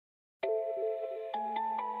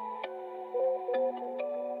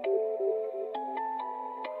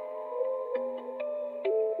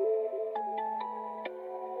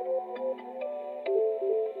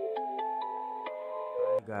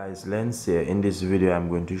Guys, Lens here. In this video I'm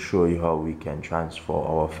going to show you how we can transfer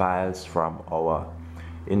our files from our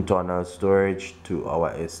internal storage to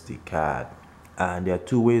our SD card. And there are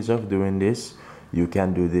two ways of doing this. You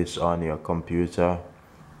can do this on your computer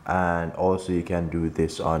and also you can do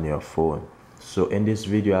this on your phone. So in this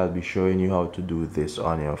video I'll be showing you how to do this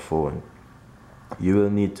on your phone. You will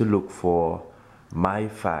need to look for My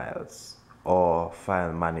Files or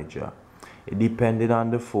File Manager. Depending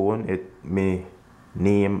on the phone, it may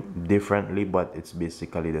name differently, but it's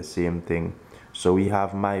basically the same thing. So we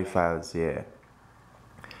have My Files here,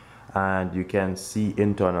 and you can see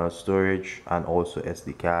internal storage and also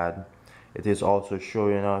SD card. It is also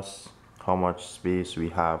showing us how much space we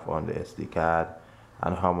have on the SD card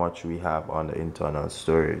and how much we have on the internal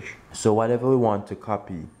storage. So whatever we want to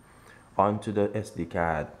copy onto the SD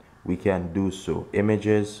card, we can do so.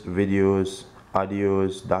 Images, videos,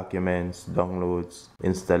 audios, documents, downloads,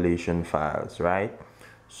 installation files, right?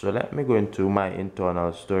 So let me go into my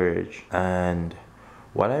internal storage, and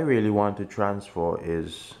what I really want to transfer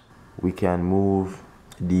is we can move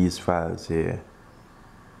these files here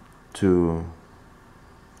to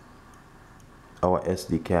our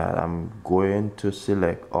SD card. I'm going to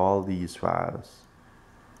select all these files.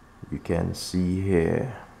 You can see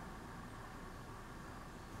here.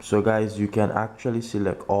 So guys, you can actually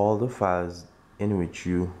select all the files in which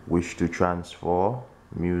you wish to transfer: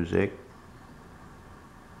 music,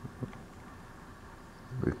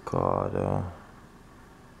 recorder,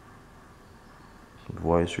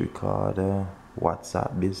 voice recorder,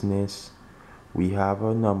 WhatsApp business. We have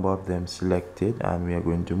a number of them selected and we are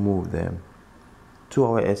going to move them to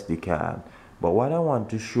our SD card. But what I want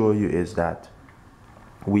to show you is that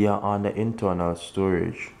we are on the internal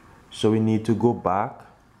storage, so we need to go back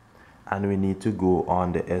and we need to go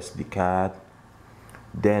on the SD card.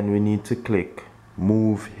 Then we need to click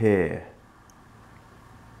move here,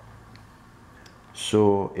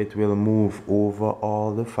 so it will move over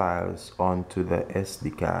all the files onto the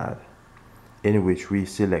SD card in which we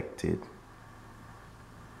selected.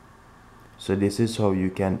 So this is how you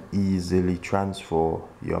can easily transfer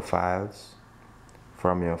your files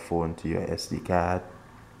from your phone to your SD card.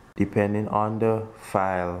 Depending on the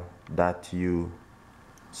file that you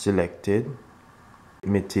selected, it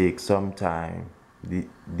may take some time.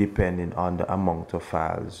 Depending on the amount of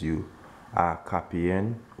files you are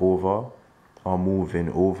copying over or moving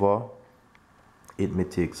over, it may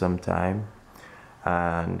take some time,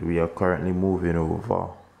 and we are currently moving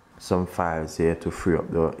over some files here to free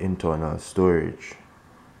up the internal storage.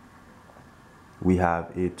 We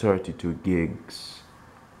have a 32 gigs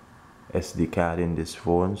SD card in this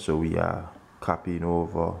phone, so we are copying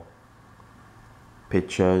over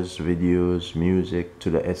pictures, videos, music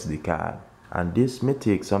to the SD card. And this may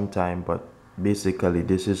take some time, but basically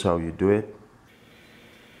this is how you do it.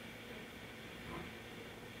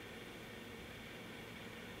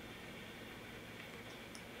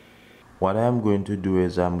 What I'm going to do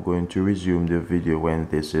is I'm going to resume the video when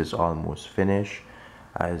this is almost finished.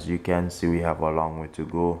 As you can see, we have a long way to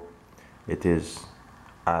go. It is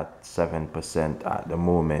at 7% at the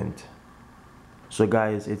moment. So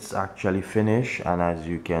guys, it's actually finished, and as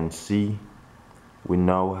you can see, we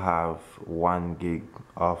now have 1 gig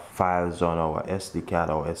of files on our SD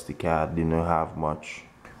card. Our SD card did not have much.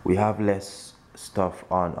 We have less stuff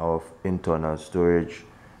on our internal storage.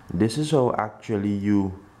 This is how actually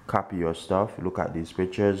you copy your stuff. Look at these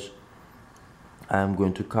pictures. I'm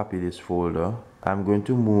going to copy this folder. I'm going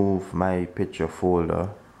to move my picture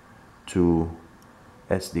folder to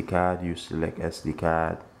SD card. You select SD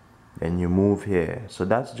card, then you move here. So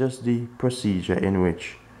that's just the procedure in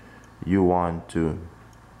which you want to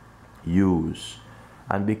use.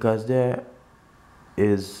 And because there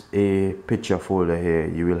is a picture folder here,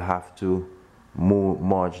 you will have to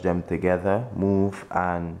merge them together, move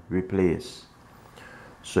and replace.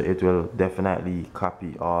 So it will definitely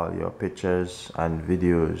copy all your pictures and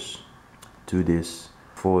videos to this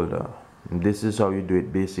folder. And this is how you do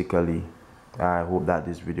it basically. I hope that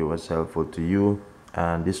this video was helpful to you,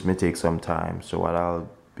 and this may take some time. So what I'll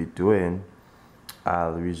be doing,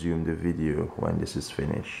 I'll resume the video when this is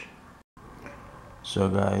finished. So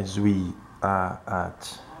guys, we are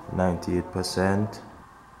at 98%.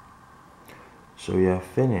 So we are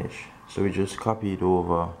finished. So we just copied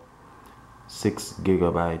over 6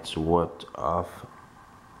 gigabytes worth of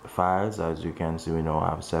files. As you can see, we now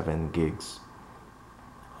have 7 gigs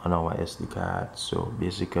on our SD card. So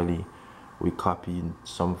basically we copied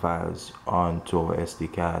some files onto our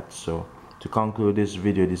SD card. So to conclude this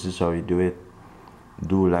video, this is how you do it.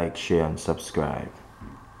 Do like, share and subscribe.